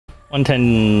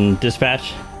110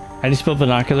 dispatch. How do you spell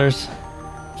binoculars?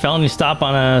 Felony stop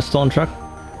on a stolen truck?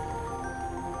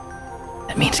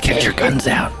 That means get your guns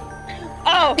out.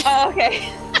 Oh,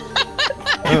 okay.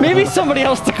 Maybe somebody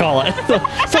else to call it.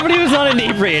 Somebody who's not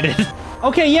inebriated.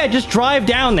 Okay, yeah, just drive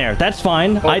down there. That's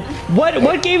fine.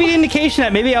 What gave you the indication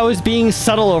that maybe I was being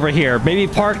subtle over here? Maybe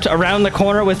parked around the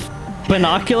corner with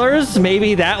binoculars?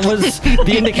 Maybe that was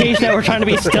the indication that we're trying to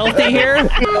be stealthy here? Oh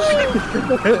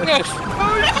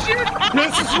shit!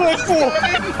 This is my fault!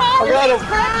 I got him!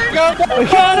 We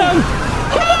got him!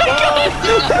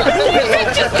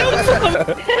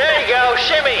 There you go,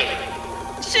 shimmy!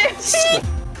 Shit.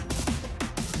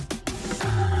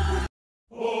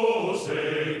 Oh,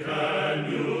 say,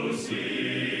 can you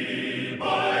see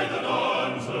by the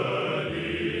dawn's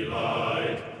early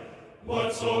light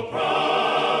what so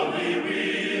proudly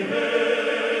we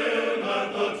hailed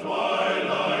at the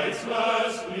twilight's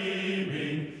last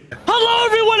gleaming? Hello,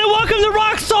 everyone, and welcome to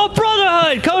Rock Salt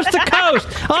Brotherhood, coast to coast.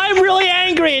 I'm really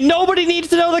angry, and nobody needs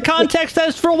to know the context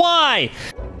as for why.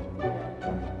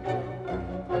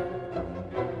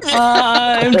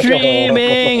 I'm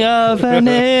dreaming of an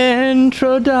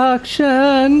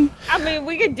introduction. I mean,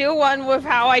 we could do one with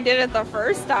how I did it the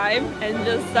first time and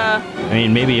just, I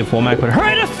mean, maybe if Womack would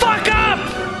hurry the fuck up!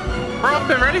 Bro, I've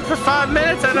been ready for 5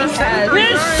 minutes and I'm saying You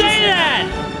didn't say that!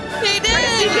 He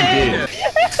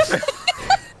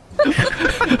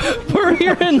did! We're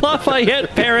here in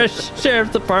Lafayette Parish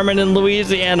Sheriff's Department in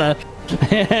Louisiana.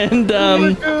 And,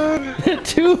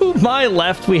 to my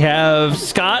left, we have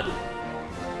Scott.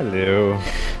 Hello.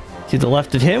 To the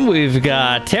left of him, we've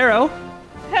got Taro.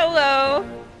 Hello.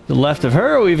 To the left of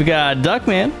her, we've got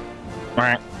Duckman.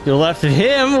 To the left of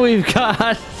him, we've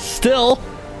got Still.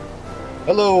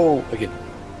 hello again.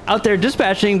 Out there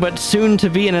dispatching, but soon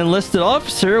to be an enlisted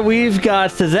officer, we've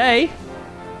got Sazay.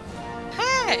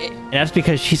 Hey. And that's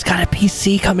because she's got a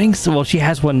PC coming. So, well, she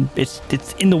has one. It's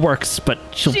in the works, but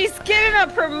She's getting a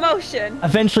promotion.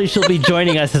 Eventually she'll be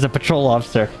joining us as a patrol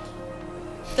officer.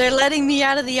 They're letting me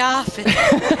out of the office. We're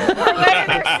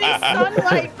letting her see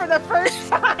sunlight for the first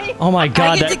time. Oh my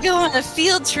god. I get to go on a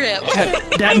field trip.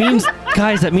 That means,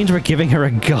 guys, that means we're giving her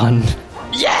a gun.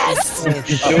 Yes!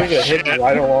 She's doing a hit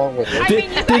right along with it. I mean,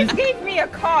 you guys gave me a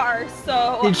car,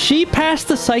 so... Did she pass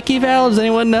the psych eval? Does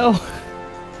anyone know?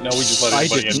 No, we just let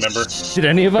everybody in, remember? Did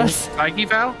any of us? Psyche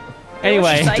Val?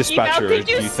 Anyway. Psyche Val, did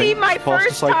you see my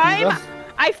first time?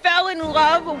 I fell in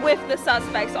love with the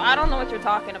suspect, so I don't know what you're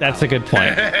talking about. That's a good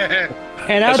point.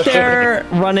 And out there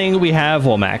running, we have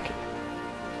Womack.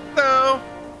 Hello.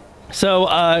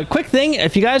 So, quick thing,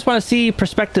 if you guys want to see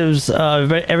perspectives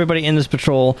of everybody in this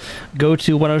patrol, go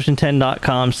to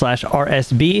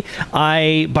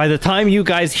oneocean10.com/RSB. By the time you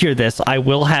guys hear this, I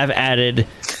will have added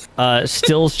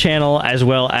Still's channel as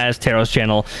well as Taro's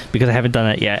channel, because I haven't done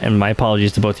that yet, and my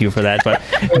apologies to both of you for that. But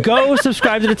go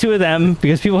subscribe to the two of them,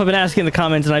 because people have been asking in the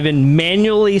comments, and I've been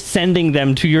manually sending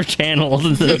them to your channels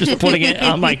instead of just putting it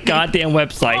on my goddamn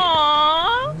website.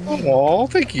 Aww. Oh,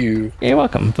 thank you. You're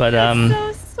welcome. But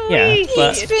So sweet. yeah,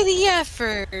 but Thanks for the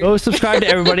effort. go subscribe to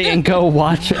everybody and go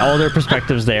watch all their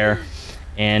perspectives there.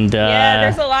 And Yeah,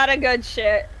 there's a lot of good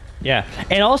shit. yeah,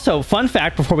 and also, fun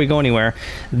fact before we go anywhere,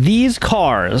 these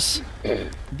cars,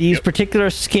 these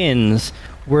particular skins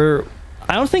were,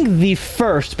 I don't think the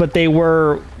first, but they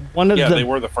were one of the... Yeah, they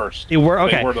were the first. They were,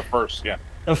 okay. They were the first, yeah.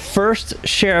 The first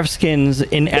sheriff skins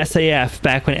in SAF,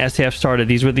 back when SAF started,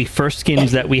 these were the first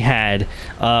skins that we had,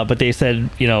 but they said,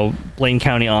 you know, Blaine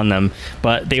County on them.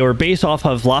 But they were based off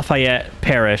of Lafayette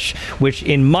Parish, which,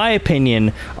 in my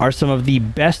opinion, are some of the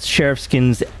best sheriff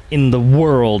skins in the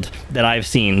world that I've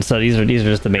seen. So these are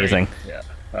just amazing. Yeah.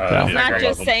 It's not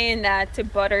just saying that to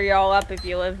butter y'all up if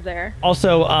you live there.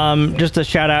 Also, just a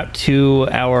shout out to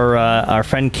our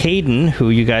friend Caden, who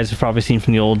you guys have probably seen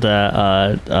from the old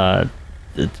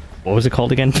what was it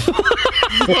called again?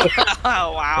 Oh,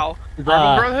 wow. Rebel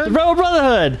Brotherhood? The Rebel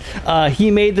Brotherhood.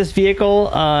 He made this vehicle,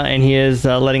 and he is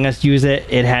letting us use it.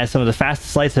 It has some of the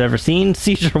fastest lights I've ever seen.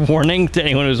 Seizure warning to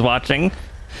anyone who's watching.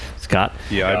 Scott.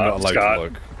 Yeah, I'm not allowed to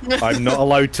look. I'm not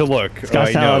allowed to look.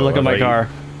 Scott's not allowed to look at my car.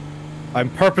 I'm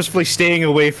purposefully staying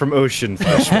away from ocean for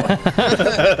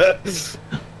this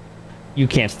one. You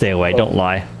can't stay away. Don't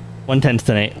lie. 110's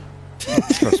tonight.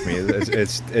 Trust me,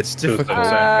 it's difficult.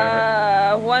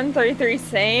 133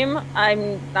 same.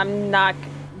 I'm not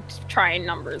trying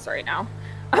numbers right now.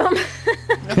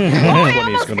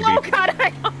 120 is going to be. God,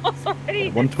 I almost already.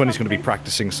 120 is going to be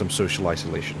practicing some social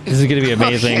isolation. This is going to be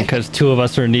amazing because two of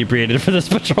us are inebriated for this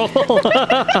patrol.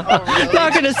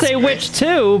 Not going to say which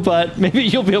two, but maybe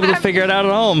you'll be able to figure it out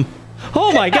at home.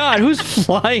 Oh my God, who's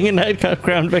flying in that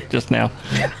Crown Vic just now?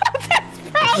 That's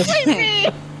probably me.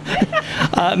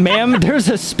 Ma'am, there's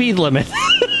a speed limit.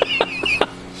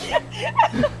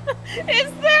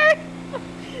 Is there?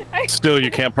 Still,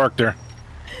 you can't park there.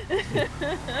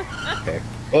 Okay.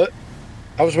 What?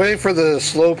 I was waiting for the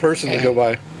slow person to go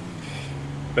by.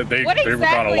 They What were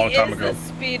gone a long exactly time is ago. the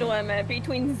speed limit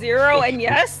between 0 and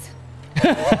yes?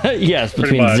 Yes,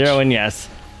 Pretty between much. 0 and yes.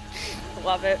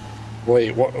 Love it.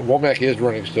 Wait, Womack is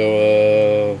running,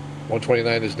 so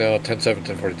 129 is now 10-7,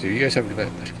 10-42. You guys have a good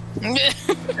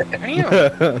night. You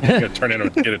gotta turn in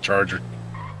and get a charger.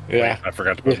 Yeah. Wait, I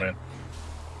forgot to put them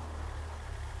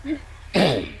in.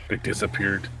 They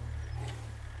disappeared.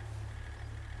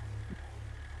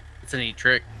 It's a neat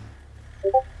trick.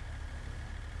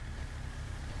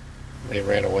 They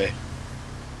ran away.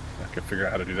 I could figure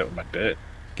out how to do that with my debt.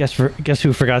 Guess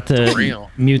who forgot to Real.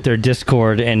 mute their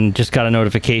Discord and just got a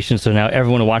notification, so now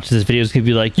everyone who watches this video is going to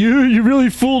be like, yeah, you really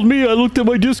fooled me. I looked at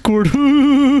my Discord.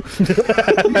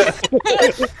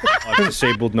 I've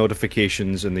disabled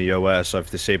notifications in the OS. I've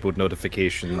disabled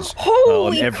notifications on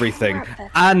Holy everything,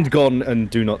 crap, and gone and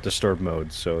do not disturb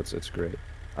mode. So it's great.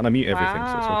 And I mute everything.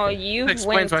 So it's Wow, okay. you That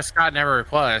explains went. why Scott never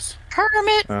replies.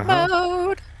 Hermit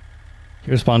mode. He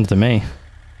responds to me.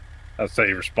 I'd say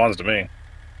he responds to me.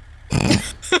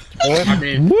 I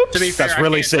mean, Whoops. to be fair, That's I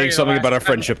really can't tell saying you the something about our last-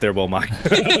 friendship there, Womack.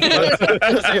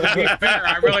 To be fair,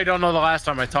 I really don't know the last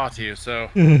time I talked to you, so.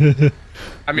 I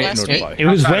mean, Last week. It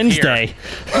was outside of Wednesday. Here.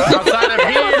 Outside of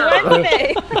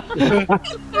here, Wednesday.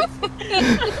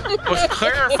 was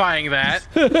clarifying that.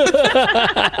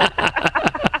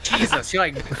 Jesus, you're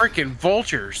like freaking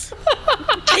vultures.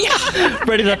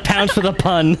 Ready to pounce for the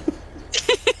pun.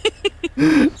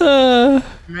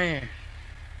 Man.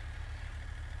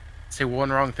 Say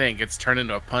one wrong thing, gets turned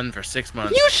into a pun for 6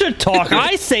 months. You should talk.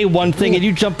 I say one thing and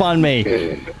you jump on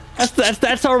me.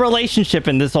 That's our relationship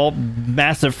in this whole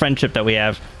massive friendip that we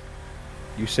have.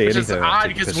 You say Which is anything. I'll odd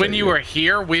take a because piss when at you were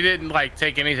here, we didn't like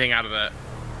take anything out of that.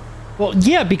 Well,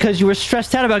 yeah, because you were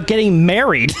stressed out about getting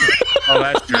married, Oh,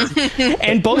 that's true.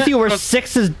 and both of you were sick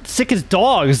as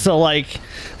dogs. So like,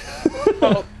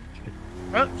 Well,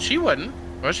 she wouldn't,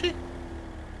 was she?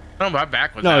 No, my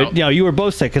back was out. no, you were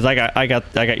both sick because I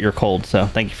got your cold. So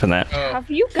thank you for that. Have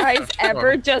you guys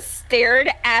ever just stared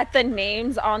at the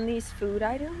names on these food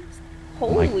items?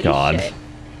 Holy my God. shit.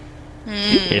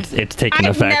 It's taking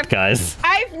effect, guys.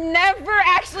 I've never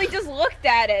actually just looked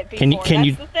at it before. Can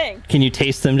you That's the thing. Can you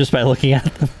taste them just by looking at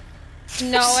them?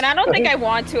 No, and I don't think I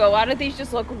want to. A lot of these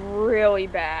just look really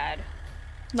bad.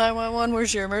 911,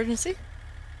 where's your emergency?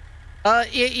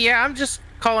 Yeah, I'm just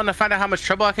calling to find out how much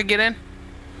trouble I could get in.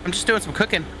 I'm just doing some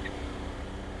cooking.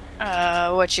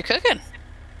 What you cooking?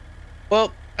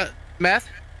 Well, meth.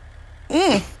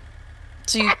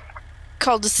 So you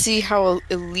called to see how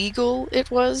illegal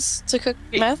it was to cook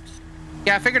meth?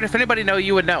 Yeah, I figured if anybody know,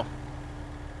 you would know.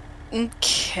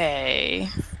 Okay.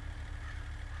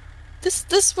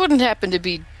 This wouldn't happen to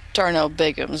be Darnell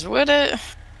Bigham's, would it?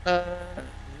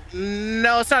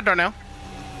 No, it's not Darnell.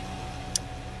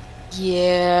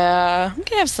 Yeah, I'm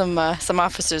gonna have some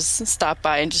officers stop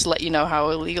by and just let you know how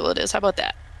illegal it is. How about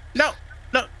that? No,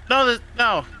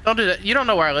 don't do that. You don't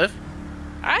know where I live.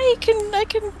 I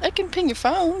can ping your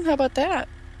phone. How about that?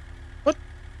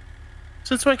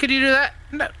 Since when could you do that?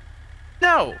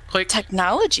 No. Click.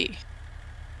 Technology.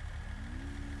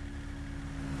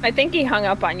 I think he hung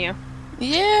up on you.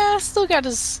 Yeah, still got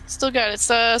it.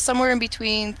 It's somewhere in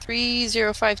between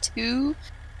 3052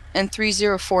 and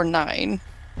 3049.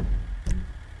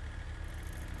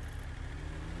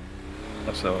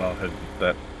 So I'll head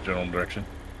that general direction.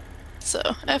 So,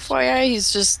 FYI,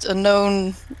 he's just a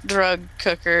known drug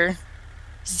cooker.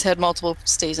 He's had multiple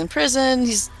stays in prison.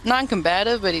 He's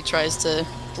non-combative, but he tries to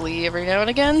flee every now and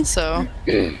again, so...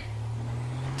 Frequent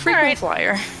Alright.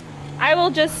 flyer. I will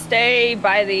just stay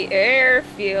by the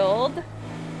airfield.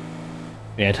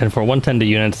 Yeah, 10-4, 110 to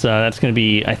units. That's going to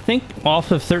be, I think,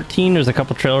 off of 13. There's a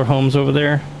couple trailer homes over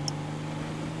there.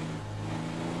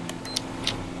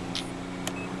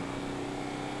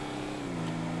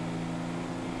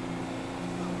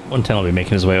 .110 will be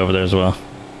making his way over there as well.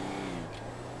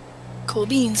 Cool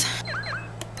beans.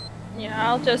 Yeah,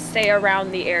 I'll just stay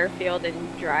around the airfield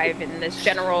and drive in this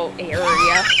general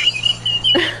area.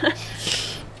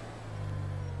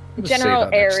 General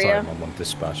area. Next time I want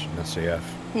dispatch in SAF.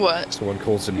 What? Someone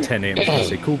calls in 10 a.m. and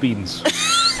say, cool beans.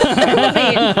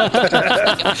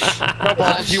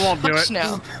 You won't do it.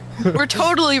 No. We're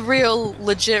totally real,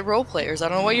 legit role players. I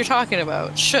don't know what you're talking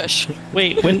about. Shush.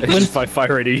 Wait, when If I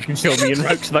fire at you, you can kill me en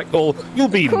route to that call. Cool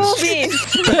beans. Cool beans.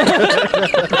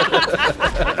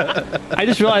 I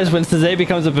just realized when Cezanne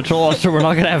becomes a patrol officer, we're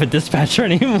not going to have a dispatcher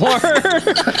anymore.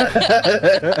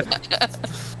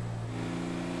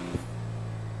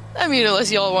 I mean,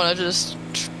 unless y'all want to just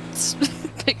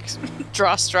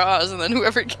draw straws, and then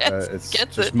whoever gets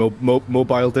Just it.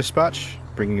 Mobile dispatch,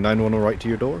 bringing 911 right to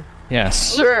your door.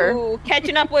 Yes. Sure. Ooh,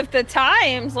 catching up with the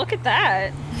times. Look at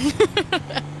that.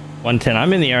 110.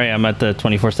 I'm in the area. I'm at the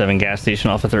 24/7 gas station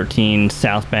off of 13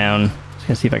 southbound. Just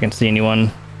gonna see if I can see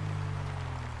anyone.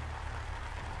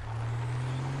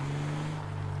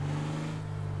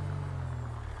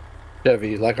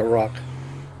 Chevy, like a rock.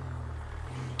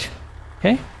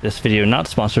 Okay. This video not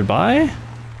sponsored by.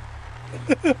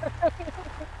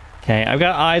 Okay, I've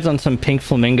got eyes on some pink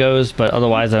flamingos, but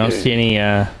otherwise I don't see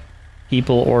any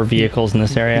people or vehicles in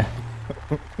this area.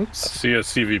 I see a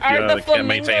CVP Are the that can't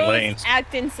maintain flamingos lanes.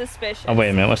 acting suspicious? Oh, wait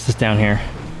a minute. What's this down here?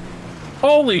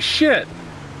 Holy shit!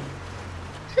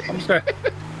 I'm sorry.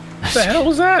 What the hell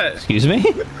was that? Excuse me?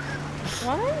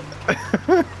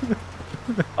 What?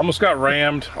 Almost got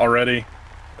rammed already.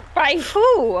 By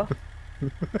who?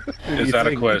 Is that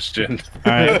a question?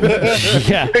 All right.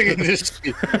 Yeah. Oh,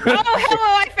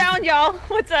 hello, I found y'all.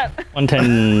 What's up?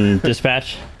 110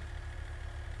 dispatch.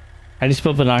 How do you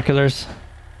spell binoculars?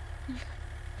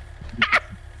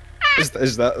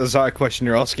 Is that a question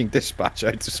you're asking dispatch? I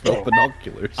had to spell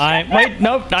binoculars. Wait,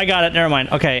 nope, I got it. Never mind.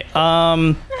 Okay.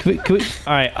 Can we,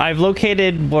 all right, I've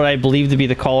located what I believe to be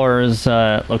the caller's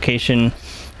location.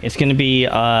 It's going to be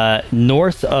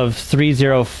north of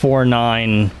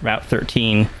 3049 Route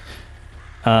 13.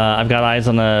 I've got eyes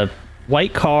on a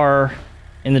white car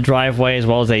in the driveway as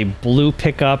well as a blue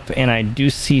pickup, and I do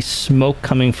see smoke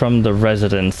coming from the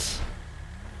residence.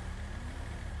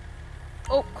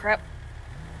 Oh, crap.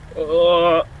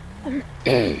 I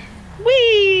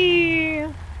Whee!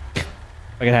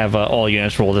 can have all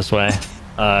units roll this way.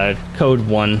 Code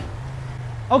 1.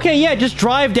 Okay, yeah, just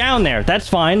drive down there. That's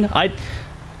fine.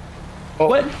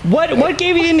 What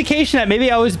gave you the indication that maybe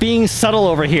I was being subtle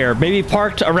over here? Maybe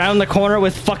parked around the corner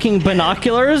with fucking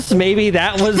binoculars? Maybe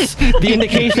that was the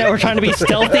indication that we're trying to be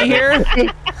stealthy here?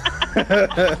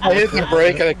 I hit the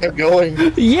brake and I kept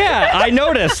going. Yeah, I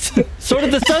noticed. So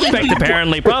did the suspect,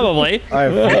 apparently, probably. I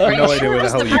have no idea where the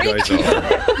hell you guys are.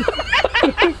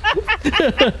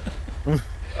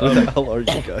 Where the hell are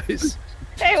you guys?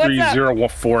 Hey, what's up?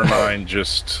 3049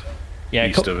 just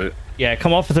east of it. Yeah,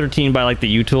 come off of 13 by like the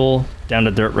U-Tool down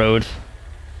to Dirt Road.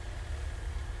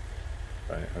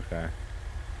 Right, okay.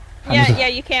 Yeah,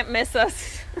 you can't miss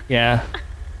us. Yeah.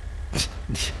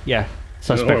 Yeah.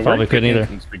 Suspect probably couldn't either.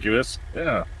 Conspicuous.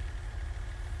 Yeah.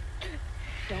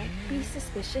 Don't be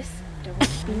suspicious. Don't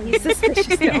be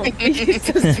suspicious. Don't be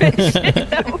suspicious.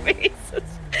 Don't be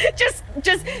suspicious.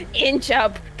 Just inch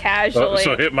up casually.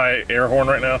 So hit my air horn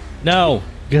right now? No.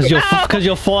 Because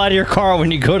you'll fall out of your car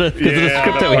when you go to the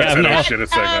script that we have now.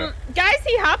 Guys,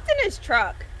 he hopped in his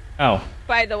truck. Oh.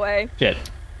 By the way. Shit.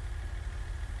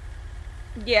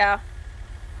 Yeah.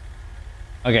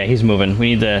 Okay, he's moving.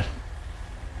 We need to...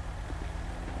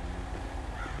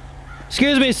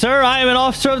 Excuse me, sir. I am an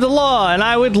officer of the law, and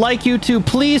I would like you to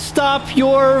please stop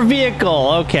your vehicle.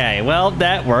 Okay, well,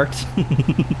 that worked.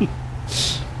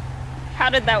 How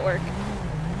did that work?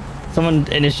 Someone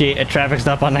initiate a traffic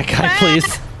stop on that guy,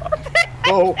 please.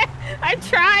 Oh. I'm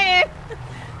trying.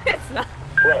 It's not.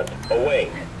 Run away.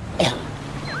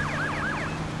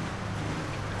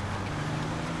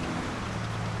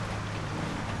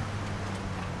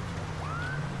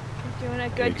 You're doing a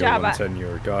good job. 110,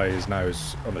 your guy is now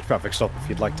on a traffic stop if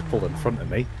you'd like to pull in front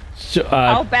of me. So,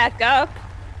 I'll back up.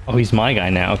 Oh, he's my guy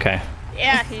now. Okay.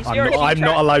 Yeah, he's yours. I'm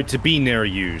not allowed to be near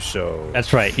you, so...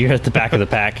 That's right. You're at the back of the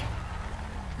pack.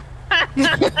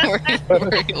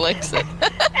 where he likes it.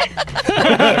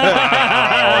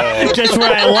 Just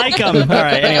where I like him. All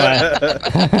right,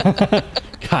 anyway.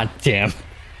 God damn.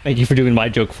 Thank you for doing my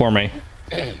joke for me.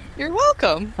 You're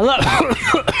welcome. Hello.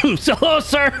 Hello,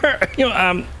 sir.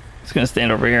 Just going to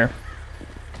stand over here.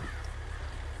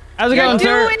 How's it going,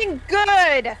 sir? You're doing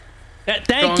good.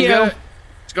 Thank you. Good.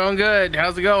 It's going good.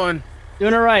 How's it going?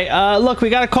 Doing all right. Look, we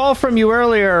got a call from you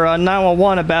earlier on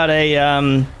 911 about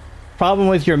a problem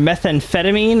with your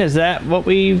methamphetamine. Is that what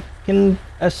we can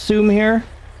assume here?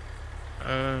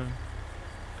 I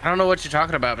don't know what you're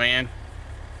talking about, man.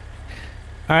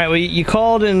 All right. Well, you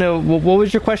called, and what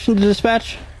was your question to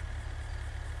dispatch?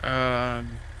 I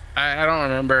don't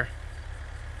remember.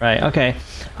 Right. Okay.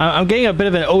 I'm getting a bit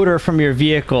of an odor from your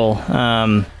vehicle.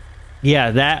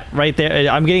 Yeah, that right there.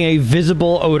 I'm getting a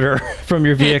visible odor from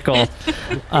your vehicle.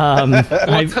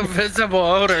 What's a visible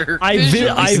odor? I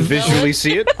visually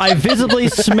see it. I visibly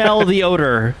smell the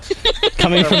odor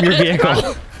coming from your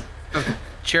vehicle.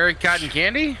 Cherry cotton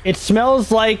candy? It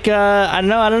smells like I don't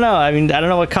know. I mean, I don't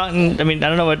know what I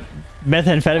don't know what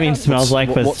methamphetamine smells like.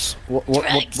 What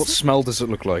smell does it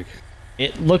look like?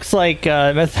 It looks like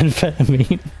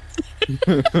methamphetamine.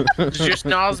 Does your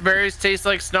snozberries taste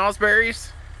like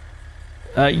snozberries?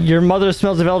 Your mother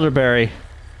smells of elderberry.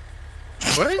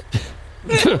 What?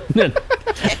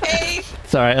 Hey.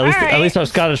 Sorry, at least our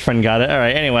Scottish friend got it. All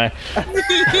right, anyway.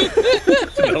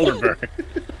 It's an elderberry.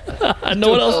 No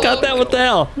one else got that. What the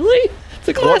hell? Really? It's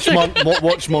a classic.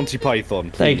 Watch Monty Python,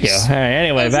 please. Thank you. All right,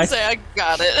 anyway, back. I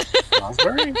got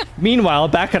it. Meanwhile,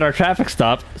 back at our traffic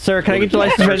stop, sir, can I get your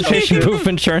license, registration, proof of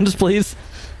insurance, please?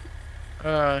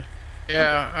 Yeah.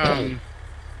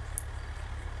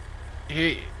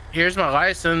 Here's my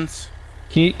license.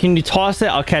 Can you toss it?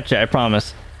 I'll catch it. I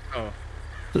promise. Oh.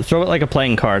 Throw it like a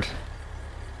playing card.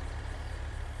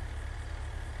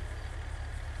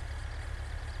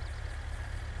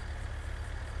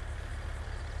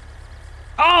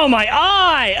 Oh my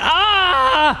eye!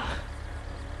 Ah!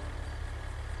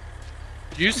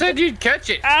 You said you'd catch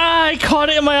it. Ah, I caught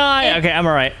it in my eye. Okay, I'm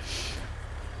all right.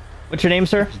 What's your name,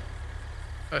 sir?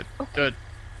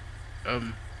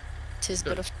 Tis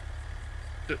but a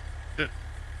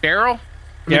Daryl.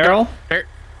 Daryl.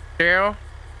 Daryl.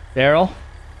 Daryl.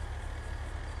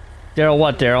 Daryl.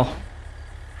 What, Daryl?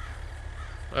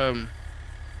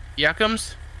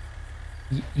 Yuckums.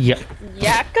 Yeah.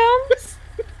 Yakums?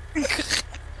 What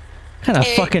kind of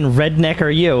fucking redneck are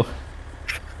you?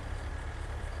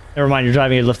 Never mind, you're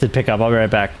driving a lifted pickup. I'll be right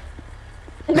back.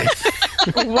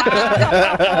 Wow.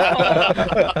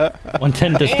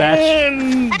 110 dispatch.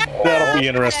 That'll be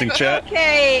interesting, chat.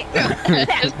 Okay.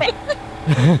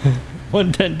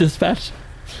 110 dispatch.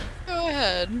 Go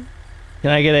ahead.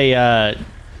 Can I get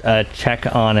a check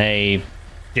on a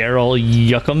Daryl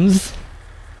Yuckums?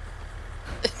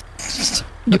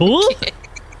 Okay.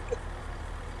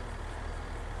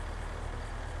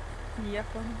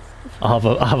 I'll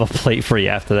have a plate for you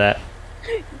after that.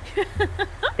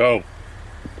 Go.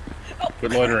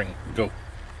 Good loitering. Go.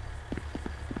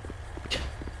 Give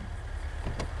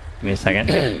me a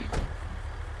second.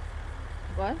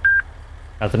 What?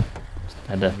 Nothing.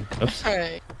 Had to. Oops.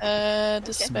 Alright.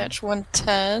 Dispatch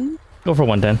 110. Go for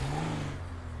 110.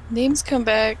 Names come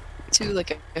back to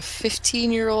like a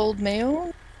 15-year-old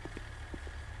male.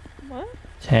 What?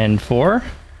 10-4.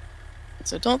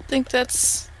 So don't think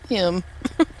that's him.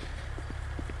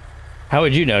 How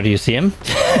would you know? Do you see him?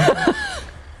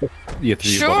 Yeah,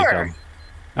 Sure.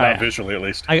 Not visually, at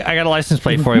least. I got a license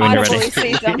plate for you when you're ready. Audibly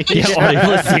sees them. Yeah,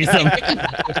 audibly sees him.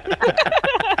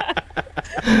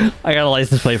 I got a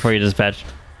license plate for you, dispatch.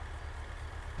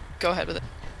 Go ahead with it.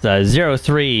 It's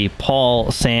 03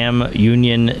 Paul Sam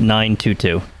Union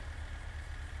 922.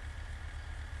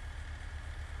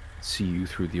 See you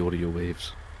through the audio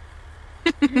waves.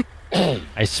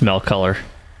 I smell color.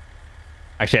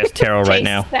 Actually, that's tarot right Taste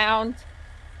now. Sound.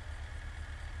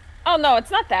 Oh no,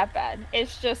 it's not that bad.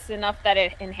 It's just enough that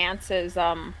it enhances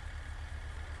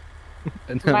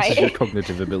Enhances your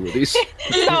cognitive abilities.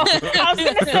 No, I was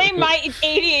gonna say my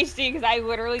ADHD because I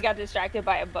literally got distracted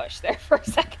by a bush there for a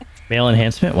second. Male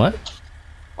enhancement? What?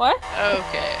 What?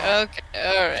 Okay,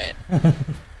 alright.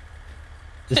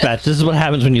 Dispatch, this is what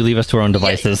happens when you leave us to our own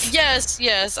devices. Yes,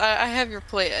 I have your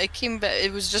plate. I came back.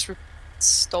 It was just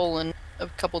stolen a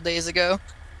couple days ago.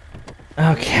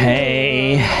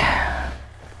 Okay.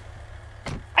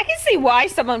 I can see why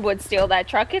someone would steal that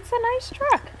truck. It's a nice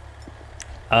truck.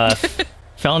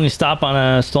 Felony stop on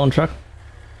a stolen truck?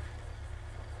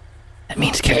 That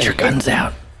means get your guns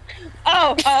out.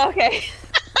 Oh, okay.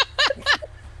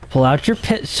 Pull out your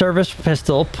service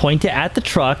pistol, point it at the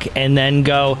truck, and then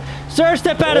go, sir,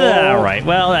 step out of that. All right,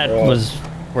 well, that was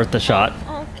worth the shot.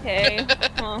 Okay.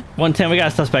 Huh. 110, we got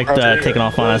a suspect taking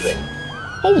off on us.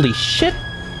 Holy shit.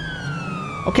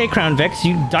 Okay, Crown Vics,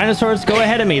 you dinosaurs, go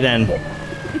ahead of me then.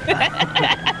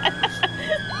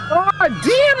 Oh,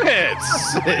 damn it!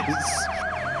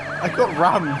 I got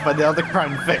rammed by the other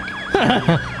Crown Vic.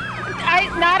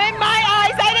 Not in my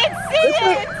eyes. I didn't see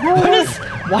it.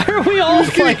 Why are we all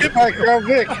like... hit by Crown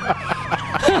Vic?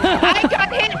 I got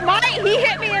hit. He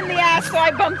hit me in the ass, so I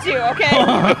bumped you. Okay.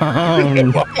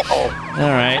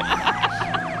 All right.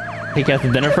 Take out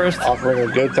the dinner first. Offering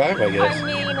a good time, I guess. I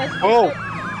mean, Whoa!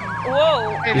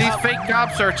 Whoa. Hey, these fake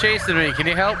cops are chasing me. Can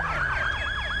you help?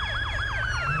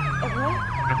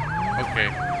 Okay.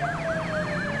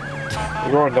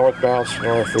 We're going northbound,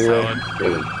 Sonora Freeway.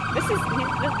 This is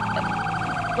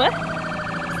what?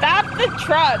 Stop the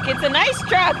truck. It's a nice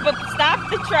truck, but stop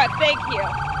the truck. Thank you.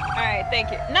 All right,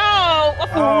 thank you. No.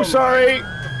 Oh, sorry.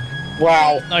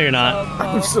 Wow. No, you're not.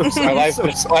 I'm so sorry. My life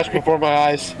just flashed before my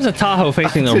eyes. There's a Tahoe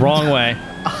facing the wrong way.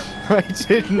 I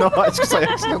did not. It's because I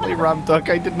accidentally rammed Duck.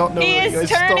 I did not know He that is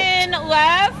you guys turning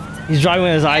left. He's driving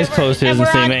with his eyes closed. He And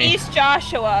doesn't we're see on me. East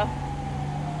Joshua.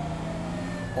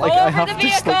 Like, Pull I over have the to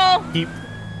vehicle.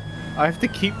 I have to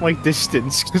keep my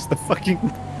distance because the fucking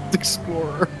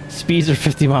Explorer. Speeds are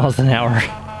 50 miles an hour.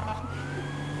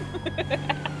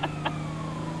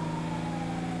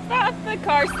 Stop the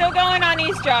car. Still going on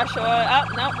East Joshua.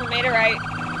 Oh, no, we made it right.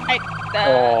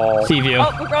 Sea view.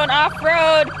 Oh, we're going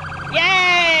off-road.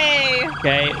 Yay!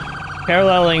 Okay,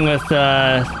 paralleling with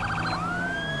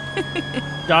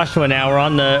Joshua now. We're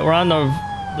on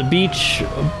the beach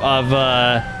of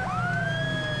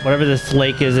whatever this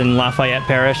lake is in Lafayette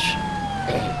Parish.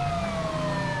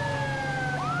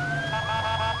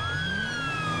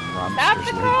 Stop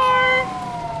the car!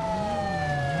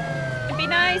 It'd be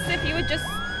nice if you would just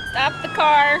stop the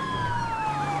car.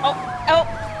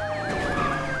 Oh.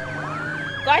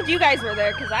 Glad you guys were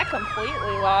there, because I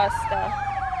completely lost stuff.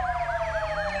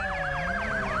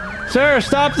 Sir,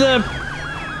 stop the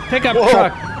pickup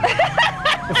truck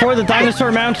before the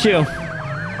dinosaur mounts you.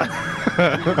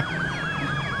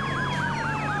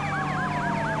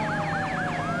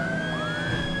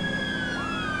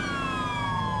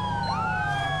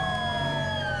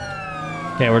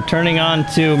 Okay, we're turning on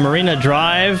to Marina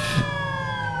Drive.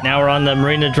 Now we're on the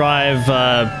Marina Drive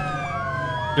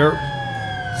dirt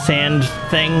sand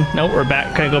thing. Nope, we're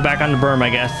back. Gonna go back on the berm, I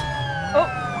guess. Oh.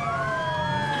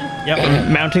 Yep, we're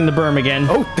mounting the berm again.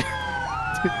 Oh,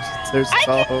 there's I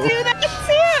can Tahoe. do that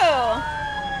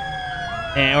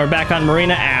too. And we're back on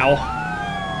Marina. Ow.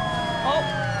 Oh.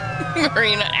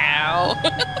 Marina, ow.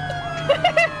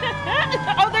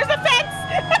 Oh, there's a fence.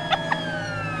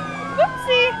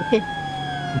 Whoopsie.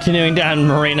 Continuing down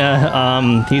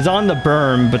Marina. He's on the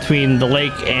berm between the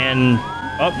lake and...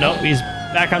 Oh, no, he's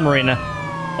back on Marina.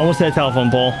 Almost hit a telephone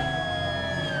pole.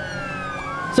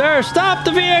 Sir, stop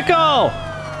the vehicle!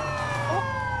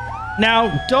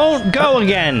 Now, don't go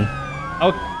again.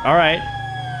 Oh, all right.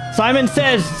 Simon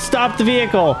says stop the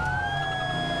vehicle.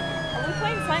 Are we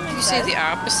playing Simon If you say the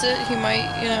opposite, he might,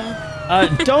 you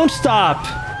know. Don't stop.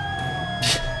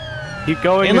 Keep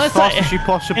going as fast as you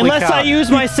possibly unless can. I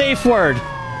use my safe word.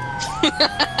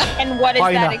 And what is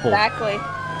that Pineapple. exactly?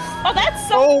 Oh, that's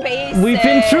so basic. We've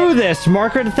been through this.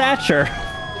 Margaret Thatcher.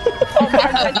 Oh,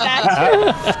 Margaret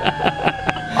Thatcher.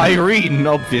 Irene,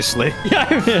 obviously.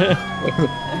 Yeah.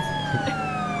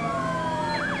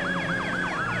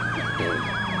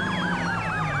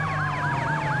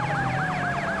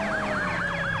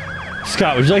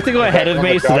 Scott, would you like to go ahead of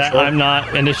me so that I'm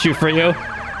not an issue for you?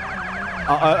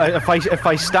 If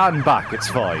I stand back, it's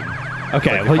fine.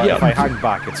 Okay, Like, well, if I yeah. hang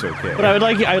back, it's okay. But I'd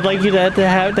like you to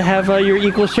have your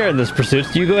equal share in this pursuit.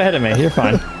 So you go ahead of me. You're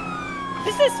fine.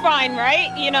 This is fine,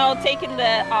 right? You know, taking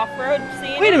the off-road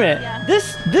scene. Wait a minute. Yeah.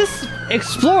 This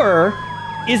Explorer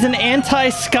is an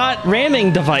anti-Scott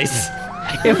ramming device.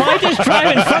 If I just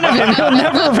drive in front of him, he'll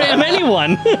never ram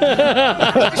anyone. Sure,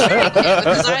 he can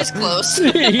with his eyes closed.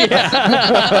 Yeah.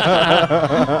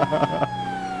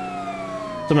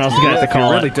 Someone else is gonna have to If you're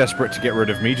call really it. desperate to get rid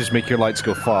of me, just make your lights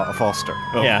go faster.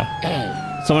 Oh.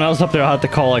 Yeah. Someone else up there will have to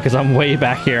call it because I'm way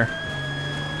back here.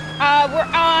 We're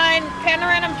on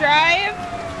Panorama Drive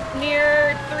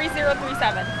near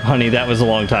 3037. Honey, that was a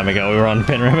long time ago. We were on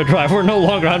Panorama Drive. We're no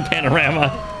longer on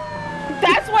Panorama.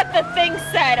 That's what the thing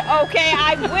said. Okay,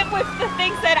 I went with the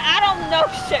thing said. I don't know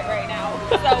shit right now.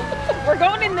 So we're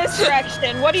going in this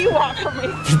direction. What do you want from me?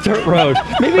 Dirt road.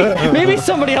 Maybe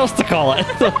somebody else to call it.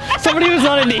 Somebody who's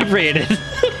not inebriated.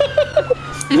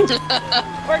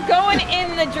 We're going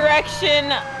in the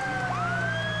direction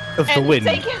Of the and wind.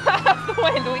 taking off the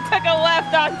wind. We took a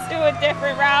left onto a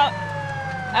different route.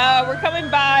 We're coming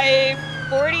by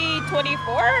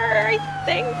 4024, I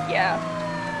think. Yeah.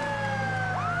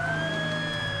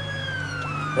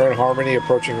 We're in Harmony,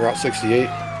 approaching Route 68.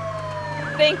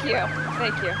 Thank you.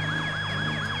 Thank you.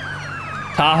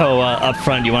 Tahoe up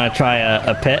front. You want to try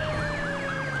a pit?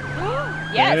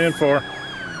 Yes. In for.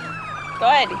 Go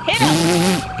ahead. Hit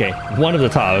him. Okay, one of the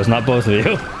Tahoes, not both of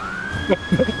you.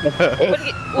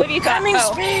 What do you got? Coming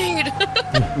Oh. speed.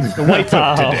 The white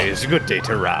Tahoe. Today is a good day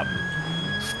to ram.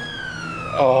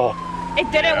 Oh, It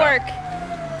didn't work.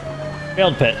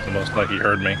 Failed pit. Almost like he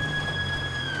heard me.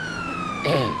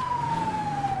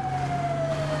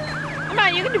 Come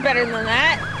on, you can do better than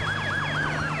that.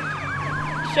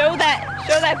 Show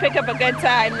that pickup a good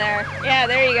time there. Yeah,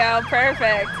 there you go.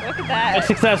 Perfect. Look at That's that.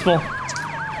 successful.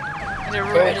 They're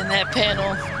right in that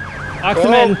panel. Box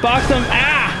them in. Box them.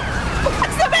 Ah!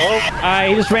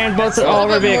 He just ran both It's a all of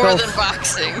little our bit more vehicles. than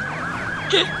boxing.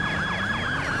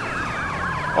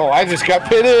 oh, I just got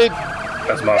pitted.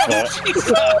 That's my fault.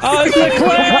 Oh, it's the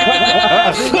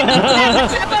class!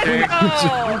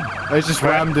 Oh, I just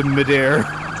rammed in midair.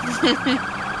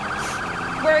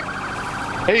 we're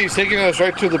Hey, he's taking us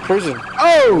right to the prison.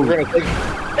 Oh! We're gonna take.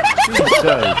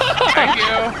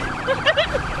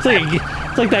 Thank you.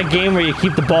 It's like that game where you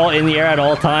keep the ball in the air at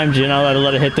all times. You're not allowed to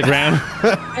let it hit the ground.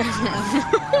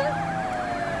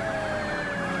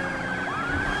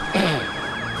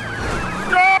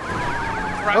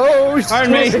 Oh,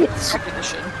 pardon me.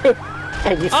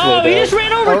 Oh, he just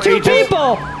ran over two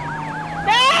people.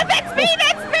 Ah, that's me.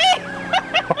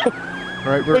 All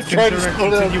right, we're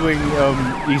continuing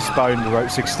eastbound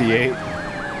Route 68.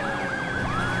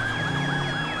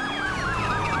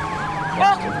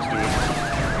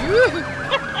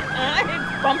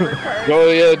 Bumper car. Go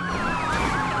ahead.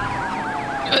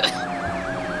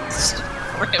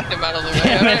 Rammed him out of the way.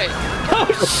 Okay. Oh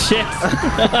shit!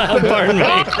 Pardon me.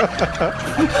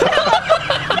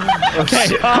 Okay.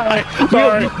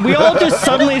 We all just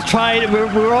suddenly tried.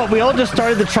 We all just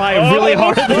started to try really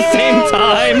hard at the same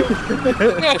time.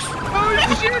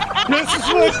 This is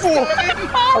so cool.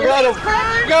 I got him.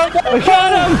 We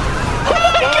got him.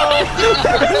 Don't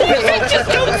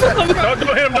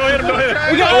hit him! Don't hit him! Don't hit him!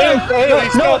 We got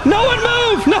him. No one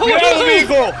move! No one move!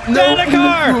 Get out of the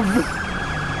car!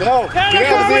 No, Get out of the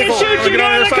car! We're gonna shoot you! Get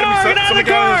out of the car! Get out of the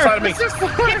car!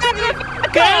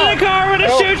 Get out of the car! We're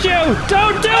gonna shoot you!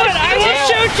 Don't do it! I will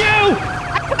shoot you!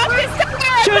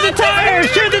 Shoot the tires!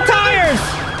 Shoot the tires!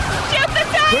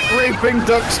 Quit raping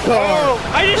Duck's car!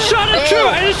 I just shot a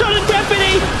I just shot a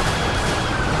deputy!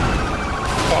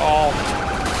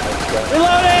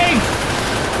 Reloading!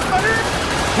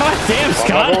 God damn,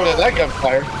 Scott! I'm going in that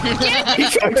gunfire. He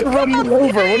tried to run me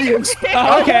over. What do you expect?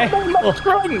 Oh, okay.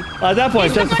 Well, at that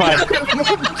point, justified.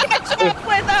 Catch up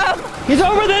with him. He's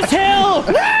over this hill!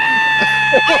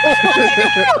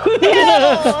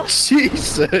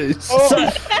 Jesus!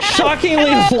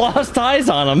 Shockingly lost eyes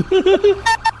on him.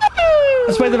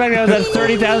 Despite the fact that I was at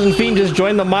 30,000 feet and just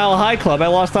joined the Mile High Club, I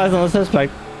lost eyes on the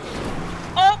suspect.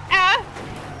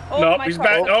 Oh, Nope, my he's car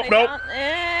back. upside Nope. down.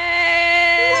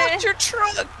 Watch your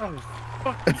truck.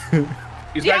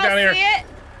 He's Do back y'all down here. see it?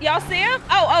 Y'all see him?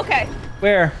 Oh, okay.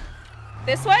 Where?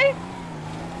 This way?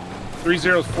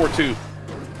 3042.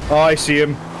 Oh, I see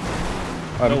him.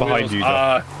 I'm No behind wheels. you.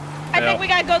 Doc. I think we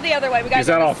gotta go the other way. We gotta He's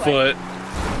go out on this way. foot.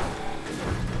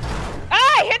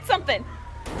 Ah, I hit something.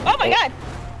 Oh my god.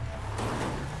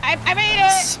 I made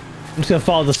it. I'm just gonna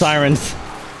follow the sirens.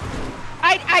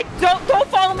 I don't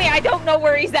follow me. I don't know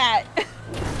where he's at.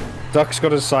 Duck's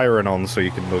got his siren on, so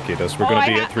you can locate us. We're going to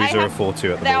be at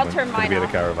 3042 at the I'll moment. turn We're going to be mine at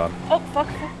a caravan. Oh fuck.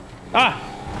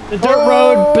 Ah! The dirt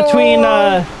road between,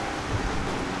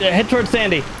 head towards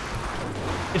Sandy.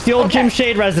 It's the old Jim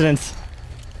Shade residence.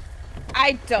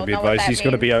 I don't Be know what advised, that he's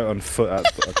going to means. be out on foot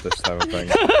at this time of thing.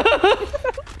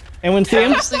 Anyone see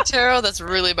him? Honestly, Taro, that's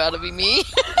really about to be me.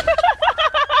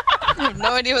 I have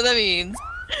no idea what that means.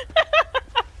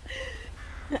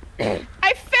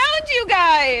 I found you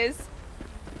guys.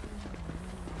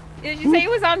 Did you say he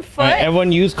was on foot? Alright,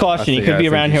 everyone use caution. He could be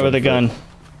around here with a gun.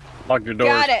 Lock your doors.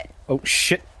 Got it. Oh,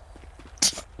 shit.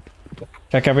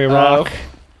 Check every rock.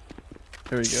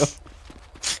 There we go.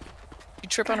 You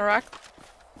trip on a rock?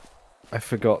 I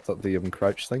forgot that the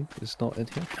crouch thing is not in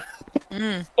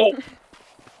here. Oh,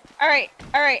 All right.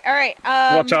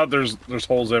 watch out! There's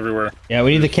holes everywhere. Yeah,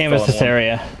 we need to canvas Fell in this one.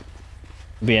 area.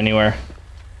 Could be anywhere.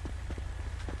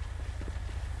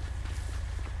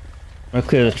 I'm gonna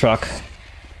clear the truck.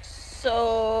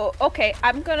 So okay,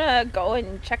 I'm gonna go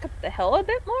and check up the hill a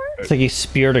bit more. It's like he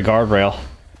speared a guardrail.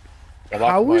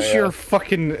 How is your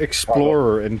fucking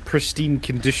Explorer in pristine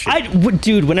condition?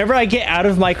 Dude, whenever I get out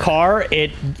of my car,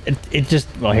 it just,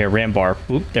 well, here, ram bar.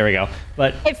 Oop, there we go.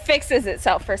 But It fixes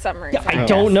itself for some reason. I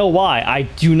don't know why. I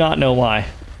do not know why.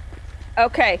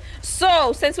 Okay,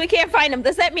 so since we can't find him,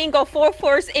 does that mean go full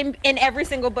force in every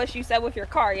single bush you said with your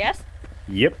car? Yes.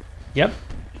 Yep. Yep.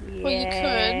 Well, you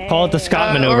could. Call it the Scott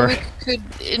Or maneuver. we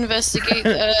could investigate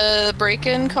a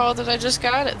break-in call that I just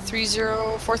got at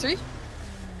 3043.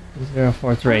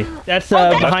 043. That's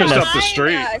that's behind just us. up the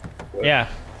street. Yeah.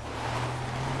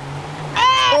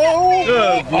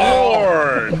 Good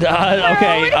lord!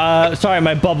 Okay. Sorry,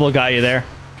 my bubble got you there.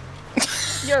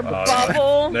 Your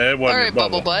bubble. It wasn't Alright,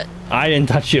 bubble. bubble butt. I didn't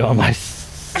touch you on my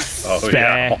Oh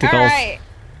yeah. spectacles. All right.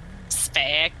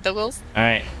 Spectacles. All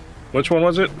right. Which one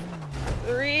was it?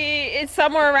 3. It's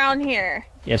somewhere around here.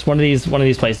 Yes, one of these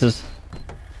places.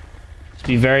 Just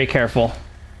be very careful.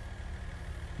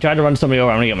 Tried to run somebody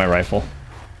over. I'm gonna get my rifle.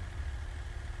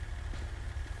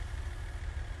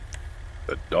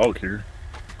 The dog here.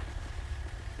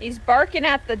 He's barking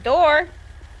at the door.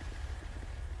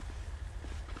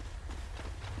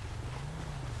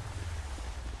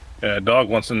 Yeah, dog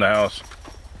wants in the house.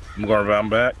 I'm going around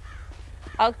back.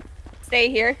 I'll stay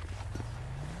here.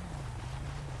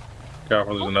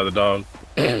 Careful, there's another dog.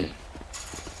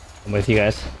 I'm with you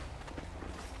guys.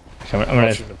 Actually, I'm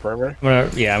Watching the perimeter. I'm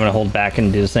gonna hold back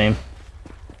and do the same.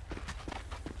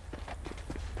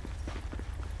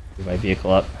 Get my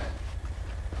vehicle up.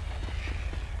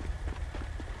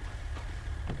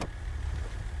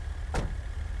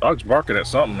 Dog's barking at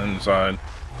something inside.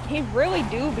 He really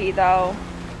do be though.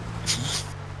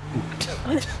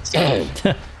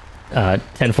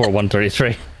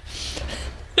 10-4-133.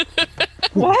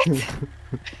 What?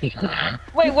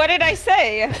 Wait, what did I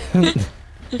say?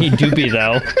 He do be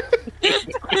though.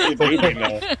 Doobie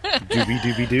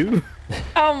doobie doo.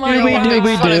 Oh my Don't god.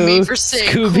 make fun of me for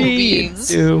saying cool beans.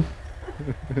 Doo.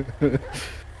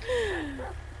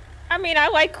 I mean, I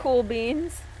like cool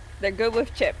beans. They're good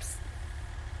with chips.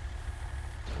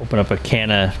 Open up a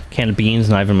can of beans,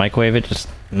 not even microwave it. Just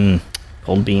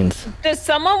cold beans. Does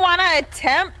someone want to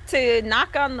attempt to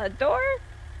knock on the door?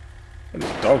 This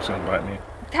dog's gonna bite me.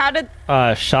 How did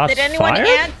Shots did anyone fired?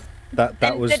 answer?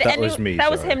 That was me. That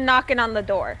was sorry. him knocking on the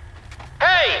door.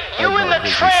 Hey, you in the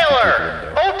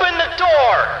trailer! Open the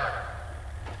door!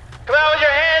 Come out with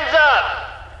your hands up!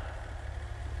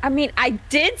 I mean, I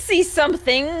did see some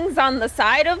things on the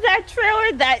side of that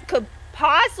trailer that could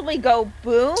possibly go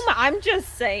boom. I'm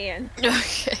just saying.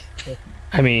 Okay.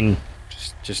 I mean,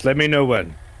 Just let me know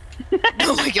when.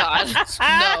 Oh my god.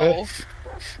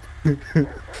 No.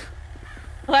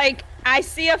 Like, I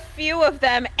see a few of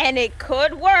them, and it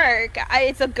could work.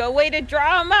 It's a good way to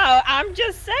draw them out. I'm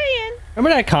just saying.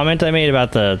 remember that comment I made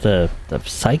about the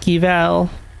psych eval?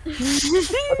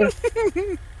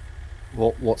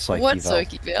 What psyche? What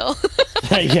Soki Bill?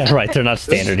 Yeah, right. They're not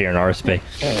standard here in RSB.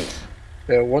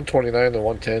 Yeah, 129 to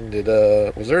 110.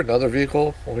 Did was there another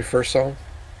vehicle when we first saw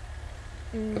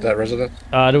him at that residence?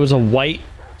 There was a white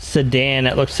sedan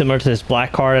that looked similar to this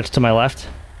black car that's to my left.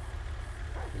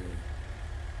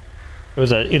 It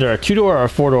was either a 2-door or a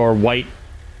 4-door white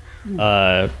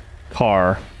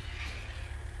car.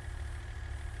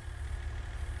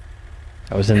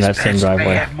 I was in that same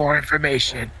driveway. have more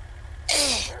information.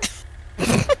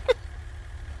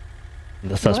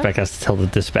 The suspect has to tell the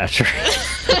dispatcher.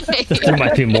 There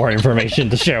might be more information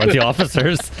to share with the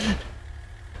officers.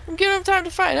 I'm giving him time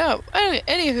to find out.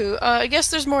 Anywho, I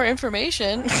guess there's more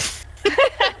information.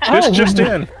 Just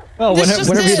in. Well,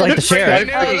 whenever you'd like to share it.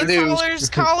 The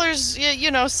callers, you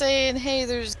know, saying, hey,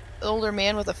 there's an older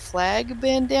man with a flag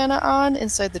bandana on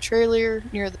inside the trailer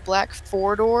near the black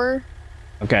 4-door.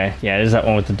 Okay, yeah, it is that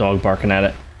one with the dog barking at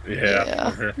it.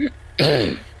 Yeah.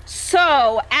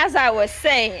 So, as I was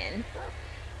saying,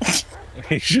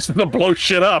 He's just gonna blow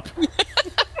shit up.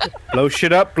 Blow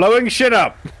shit up, blowing shit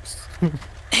up.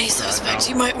 Hey, suspect,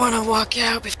 you might want to walk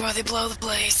out before they blow the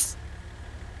place.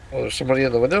 Oh, there's somebody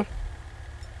in the window?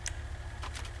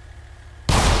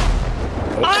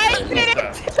 I didn't do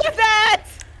that!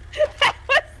 That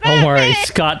was not Don't worry, me!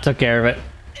 Scott took care of it.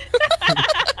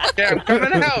 Yeah, I'm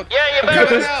coming out. Yeah, you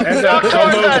better walk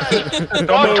towards us!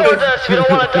 Walk towards us, we don't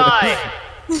want to die!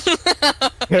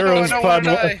 Heroes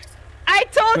plan. I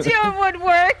told you it would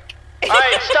work!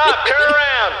 Alright, stop, turn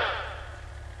around!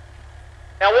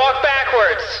 Now walk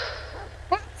backwards!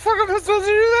 What the fuck am I supposed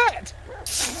to do that?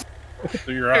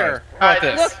 Through your eyes. Here, Alright,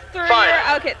 about Look this. through Fine. your...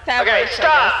 Okay, that Okay, works, I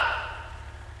stop!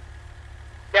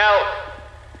 Now,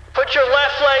 put your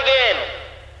left leg in!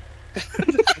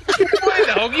 Wait,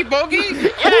 the hokey pokey?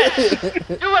 Yes!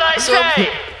 Do what I say!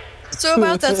 So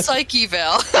about that psych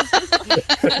eval.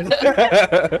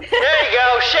 There you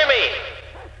go, shimmy!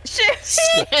 guess.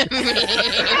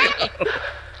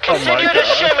 Continue to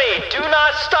shimmy! Do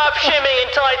not stop shimmying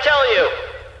until I tell you!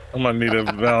 I'm gonna need a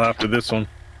valve after this one.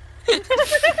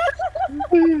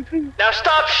 Now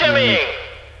stop shimmying!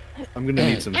 I'm gonna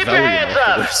need some Keep your Valium hands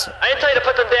after up! this. I didn't tell you to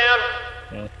put them down.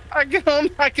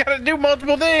 I gotta do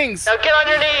multiple things. Now get on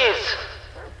your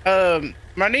knees!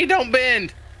 My knee don't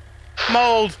bend.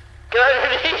 Mold. Get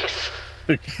on your knees!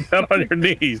 Down on your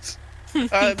knees.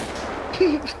 What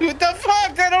the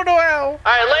fuck? I don't know how.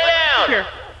 Alright, lay down! Here,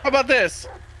 how about this?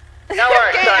 That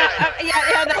works, Okay, alright.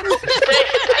 yeah,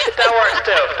 That works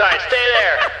too. Alright, stay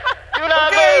there. Do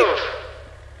not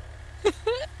move!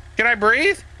 Can I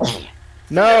breathe?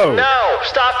 No. No,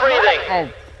 stop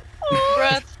breathing.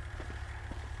 Breath.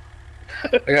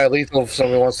 I got lethal if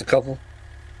somebody wants to couple.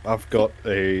 I've got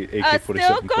a AK-47.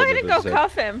 still go ahead and go so-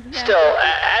 cuff him. Yeah. Still,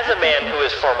 as a man who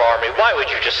is former army, why would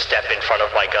you just step in front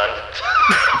of my gun?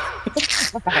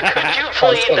 Could you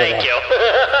please? Thank you.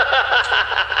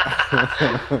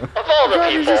 Of all the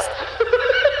people.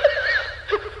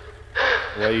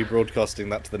 Why are you broadcasting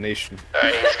that to the nation?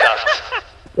 Alright, he's cuffed.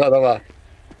 No. I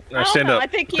don't Stand know, up. I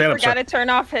think he Stand up, forgot sir. to turn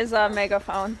off his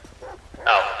megaphone.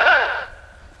 Oh.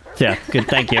 Yeah, good.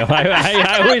 Thank you.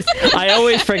 I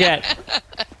always forget.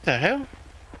 The hell?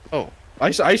 Oh. I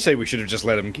say we should have just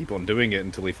let him keep on doing it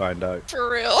until we find out.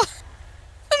 For real.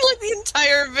 Like the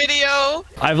entire video.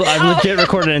 I've legit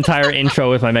recorded an entire intro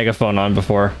with my megaphone on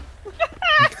before.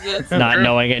 Not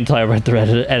knowing it until I read the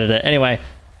edit it. Anyway,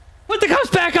 put the cuffs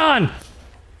back on!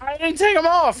 I didn't take them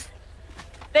off!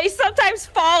 They sometimes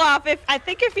fall off. I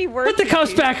think if he were Put the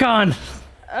cuffs back on!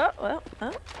 Oh, well,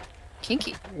 oh.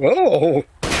 Kinky. Whoa!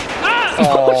 Ah!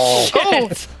 Oh!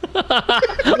 Shit!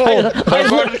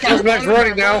 I was back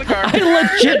running now. I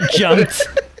legit jumped.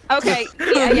 Okay,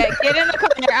 yeah, get in the car.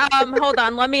 Hold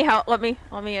on, let me help. Let me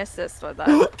assist with that.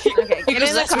 Okay, get Because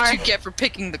in the that's car. what you get for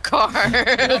picking the car.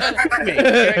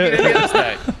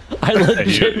 I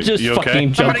legit just you okay?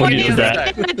 fucking jumped when you did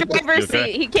that. In the driver's You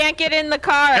okay? seat. He can't get in the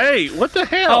car. Hey, what the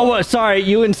hell? Oh, sorry.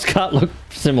 You and Scott look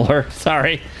similar.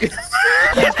 Sorry.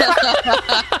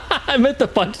 I meant to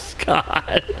punch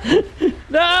Scott.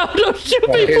 No, don't shoot I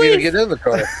me, can't even please. get in the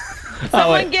car.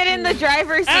 Someone get in the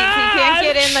driver's seat. He can't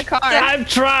get in the car. I'm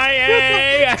trying.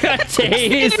 I got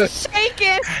tased. He's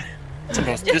shaking. It's the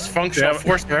most dysfunctional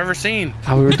force I've ever seen.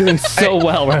 Oh, we were doing so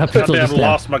well right up until I've just now.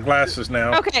 lost my glasses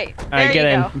now. Okay, All right, get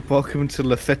in. go. Welcome to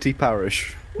Lafetti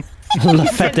Parish.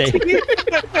 Lafette.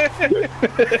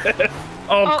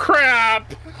 Oh,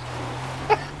 crap!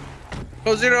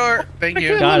 Close your door. Thank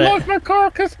you. Got I it. lost my car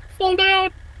because it fell down.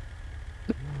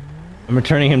 I'm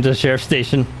returning him to the sheriff's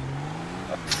station.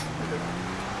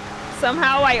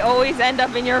 Somehow I always end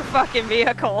up in your fucking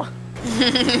vehicle.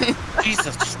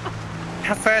 Jesus.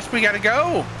 How fast we gotta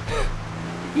go?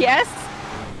 Yes?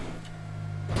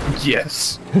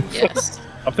 Yes. Yes.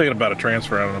 I'm thinking about a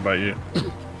transfer. I don't know about you.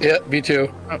 Yeah, me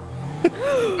too. Oh.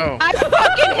 I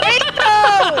fucking hate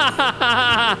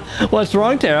those! What's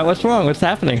wrong, Tara? What's wrong? What's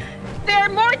happening? They're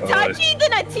more touchy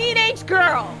than a teenage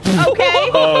girl, okay?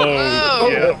 Oh,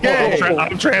 yeah. Okay.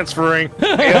 I'm transferring.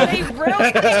 They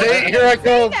really Hey, here I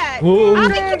go. that. Whoa.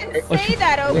 I can say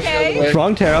that, okay? What's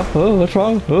wrong, Tara? Oh, what's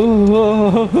wrong?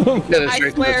 Oh. Get it I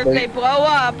straight to swear if the they plate. blow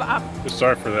up,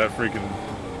 Sorry for that freaking.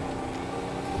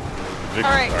 all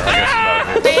right. Or I guess not.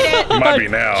 Made it. It might be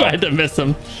now. Tried to miss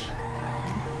him.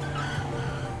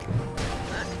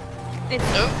 It's,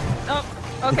 oh,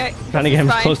 okay. Trying to get him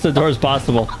as Fine. close to the door as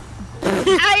possible.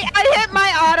 I hit my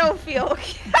autofill.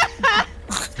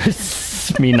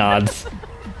 Me nods.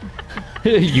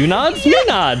 You nods? Me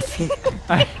nods.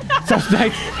 Alright,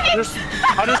 suspect.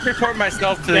 I'll just report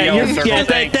myself to the Yeah, yellow you, circle. yeah,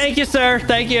 Thanks. thank you, sir.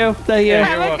 Thank you. Thank you.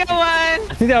 Have a good one.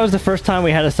 I think that was the first time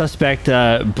we had a suspect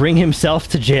bring himself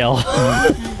to jail.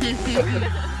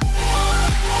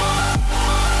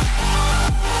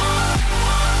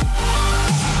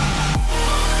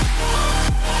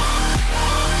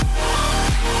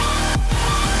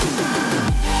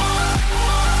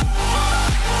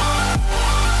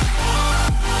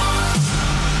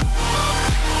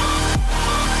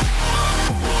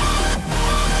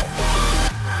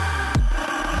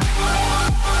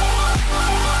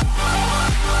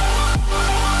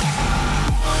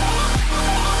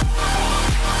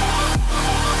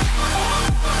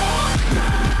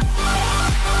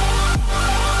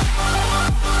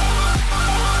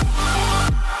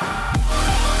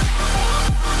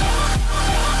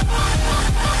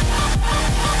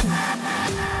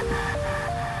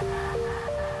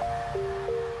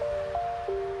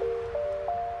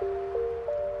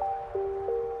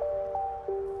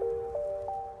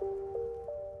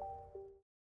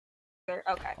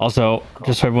 Okay. Also,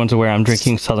 just so everyone's aware, I'm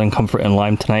drinking Southern Comfort and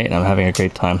Lime tonight, and I'm having a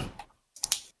great time.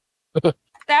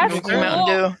 That's Milk cool.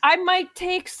 Mountain Dew. I might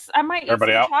eat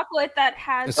Everybody some out? chocolate that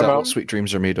has Is that what sweet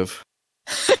dreams are made of?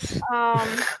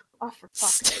 oh for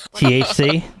fuck's sake.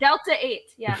 THC? Delta 8,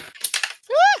 yeah.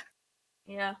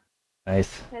 Yeah.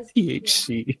 Nice. Has-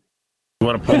 THC. You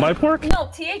want to pull my pork? No,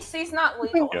 THC's not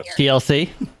legal Yes. here. TLC?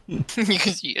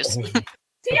 Yes. TLC.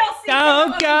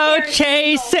 Don't go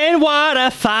chasing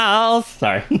waterfalls.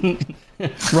 Sorry. Wrong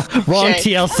Okay.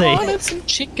 TLC. Wanted some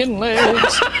chicken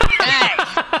legs.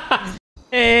 Hey.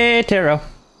 Hey, Taro.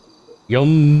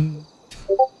 Yum.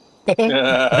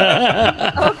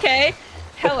 Okay.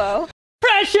 Hello.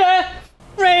 Pressure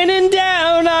raining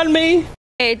down on me.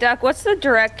 Hey, Duck, what's the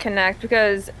direct connect?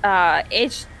 Because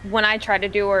it's when I try to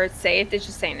do where it's saved, it's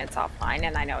just saying it's offline,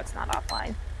 and I know it's not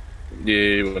offline.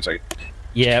 Yeah, 1 second.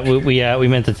 Yeah, we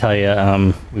meant to tell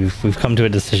you. We've come to a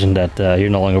decision that you're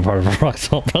no longer part of our rock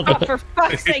salt, brother. Oh, for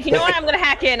fuck's sake! You know what? I'm gonna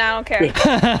hack in. I don't care.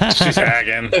 She's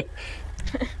hacking.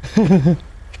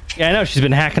 Yeah, I know she's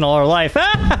been hacking all her life.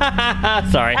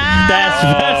 Sorry.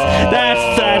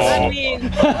 I mean,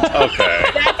 Okay.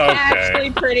 that's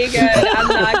actually pretty good. I'm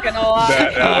not gonna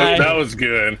lie. That was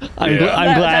good. I'm Yeah.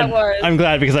 glad. That was. I'm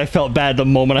glad because I felt bad the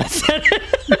moment I said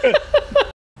it.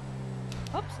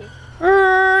 Oops.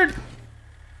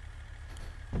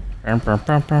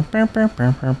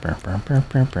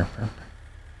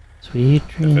 Sweet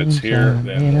dreams. If it's here,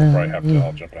 then we'll probably have to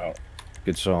all jump out.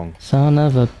 Good song. Son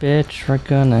of a bitch, we're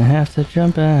gonna have to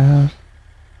jump out.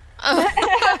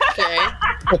 Okay.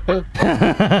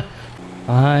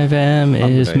 5M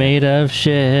is made of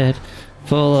shit,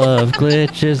 full of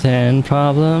glitches and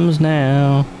problems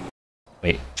now.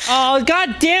 Wait. Oh,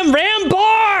 goddamn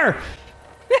Rambar!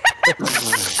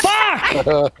 Fuck!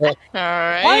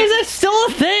 Alright. Why is that still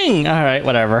a thing? Alright,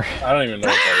 whatever. I don't even know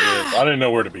what that is. I don't even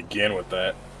know where to begin with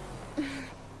that.